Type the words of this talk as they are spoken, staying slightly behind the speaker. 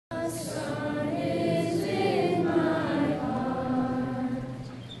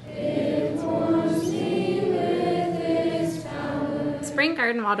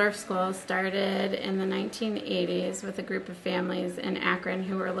Garden Waldorf School started in the 1980s with a group of families in Akron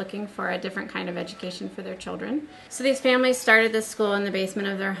who were looking for a different kind of education for their children. So these families started this school in the basement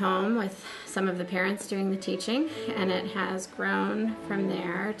of their home with some of the parents doing the teaching, and it has grown from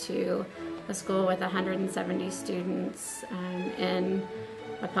there to a school with 170 students in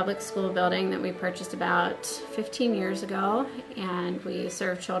a public school building that we purchased about 15 years ago, and we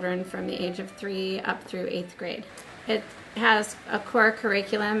serve children from the age of 3 up through 8th grade. It has a core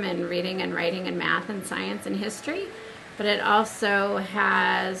curriculum in reading and writing and math and science and history, but it also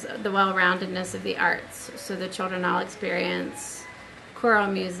has the well-roundedness of the arts. So the children all experience choral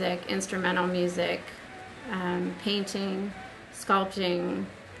music, instrumental music, painting, sculpting,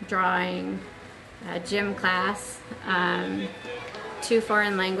 drawing, gym class, 2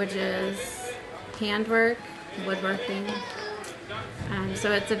 foreign languages, handwork, woodworking.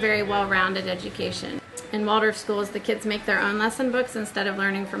 So it's a very well-rounded education. In Waldorf schools, the kids make their own lesson books instead of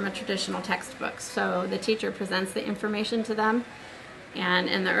learning from a traditional textbook. So the teacher presents the information to them, and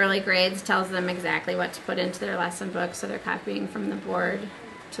in the early grades tells them exactly what to put into their lesson book, so they're copying from the board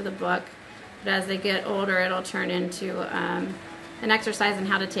to the book. But as they get older, it'll turn into an exercise in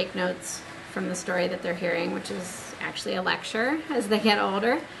how to take notes from the story that they're hearing, which is actually a lecture as they get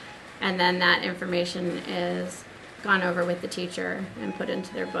older. And then that information is gone over with the teacher and put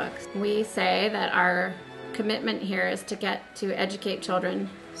into their books. We say that our commitment here is to educate children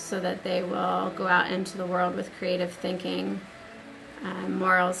so that they will go out into the world with creative thinking,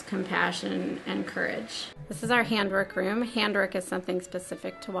 morals, compassion, and courage. This is our handwork room. Handwork is something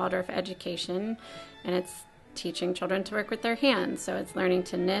specific to Waldorf education, and it's teaching children to work with their hands. So it's learning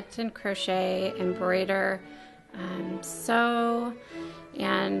to knit and crochet, embroider, sew.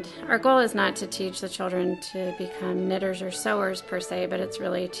 And our goal is not to teach the children to become knitters or sewers per se, but it's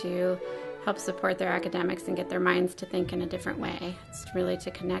really to help support their academics and get their minds to think in a different way. It's really to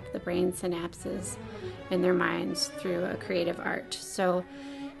connect the brain synapses in their minds through a creative art. So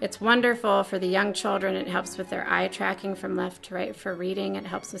it's wonderful for the young children. It helps with their eye tracking from left to right for reading. It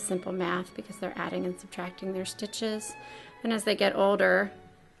helps with simple math because they're adding and subtracting their stitches. And as they get older,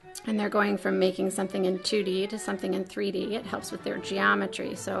 and they're going from making something in 2D to something in 3D, it helps with their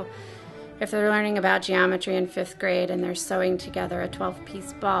geometry. So if they're learning about geometry in 5th grade and they're sewing together a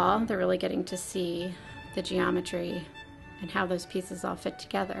 12-piece ball, they're really getting to see the geometry and how those pieces all fit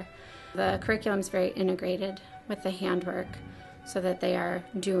together. The curriculum is very integrated with the handwork so that they are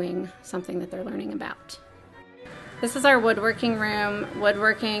doing something that they're learning about. This is our woodworking room.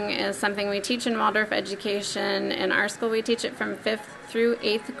 Woodworking is something we teach in Waldorf education. In our school, we teach it from 5th through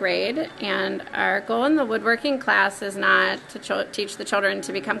 8th grade, and our goal in the woodworking class is not to teach the children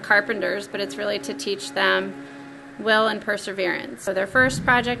to become carpenters, but it's really to teach them will and perseverance. So their first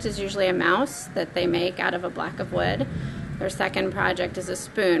project is usually a mouse that they make out of a block of wood. Their second project is a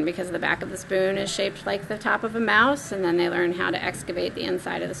spoon, because the back of the spoon is shaped like the top of a mouse, and then they learn how to excavate the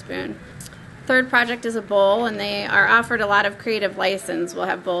inside of the spoon. Third project is a bowl, and they are offered a lot of creative license. We'll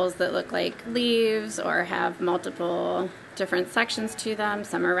have bowls that look like leaves or have multiple different sections to them.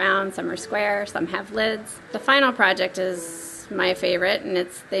 Some are round, some are square, some have lids. The final project is my favorite, and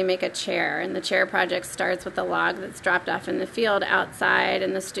they make a chair, and the chair project starts with a log that's dropped off in the field outside,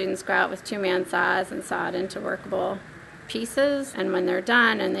 and the students go out with 2-man saws and saw it into workable pieces. And when they're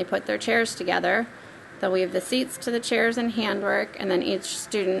done and they put their chairs together, they'll weave the seats to the chairs in handwork, and then each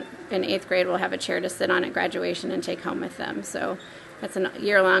student in 8th grade will have a chair to sit on at graduation and take home with them. So it's a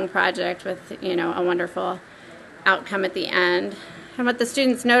year-long project with, a wonderful outcome at the end. And what the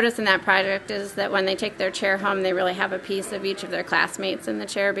students notice in that project is that when they take their chair home, they really have a piece of each of their classmates in the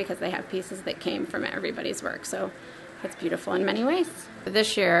chair because they have pieces that came from everybody's work. So it's beautiful in many ways.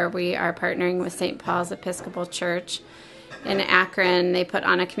 This year we are partnering with St. Paul's Episcopal Church in Akron. They put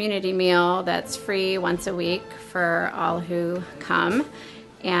on a community meal that's free once a week for all who come,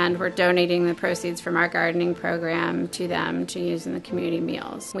 and we're donating the proceeds from our gardening program to them to use in the community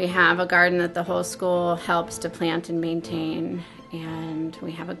meals. We have a garden that the whole school helps to plant and maintain, and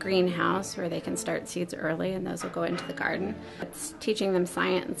we have a greenhouse where they can start seeds early, and those will go into the garden. It's teaching them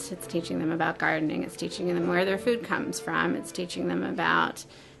science, it's teaching them about gardening, it's teaching them where their food comes from, it's teaching them about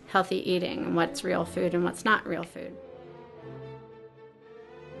healthy eating and what's real food and what's not real food.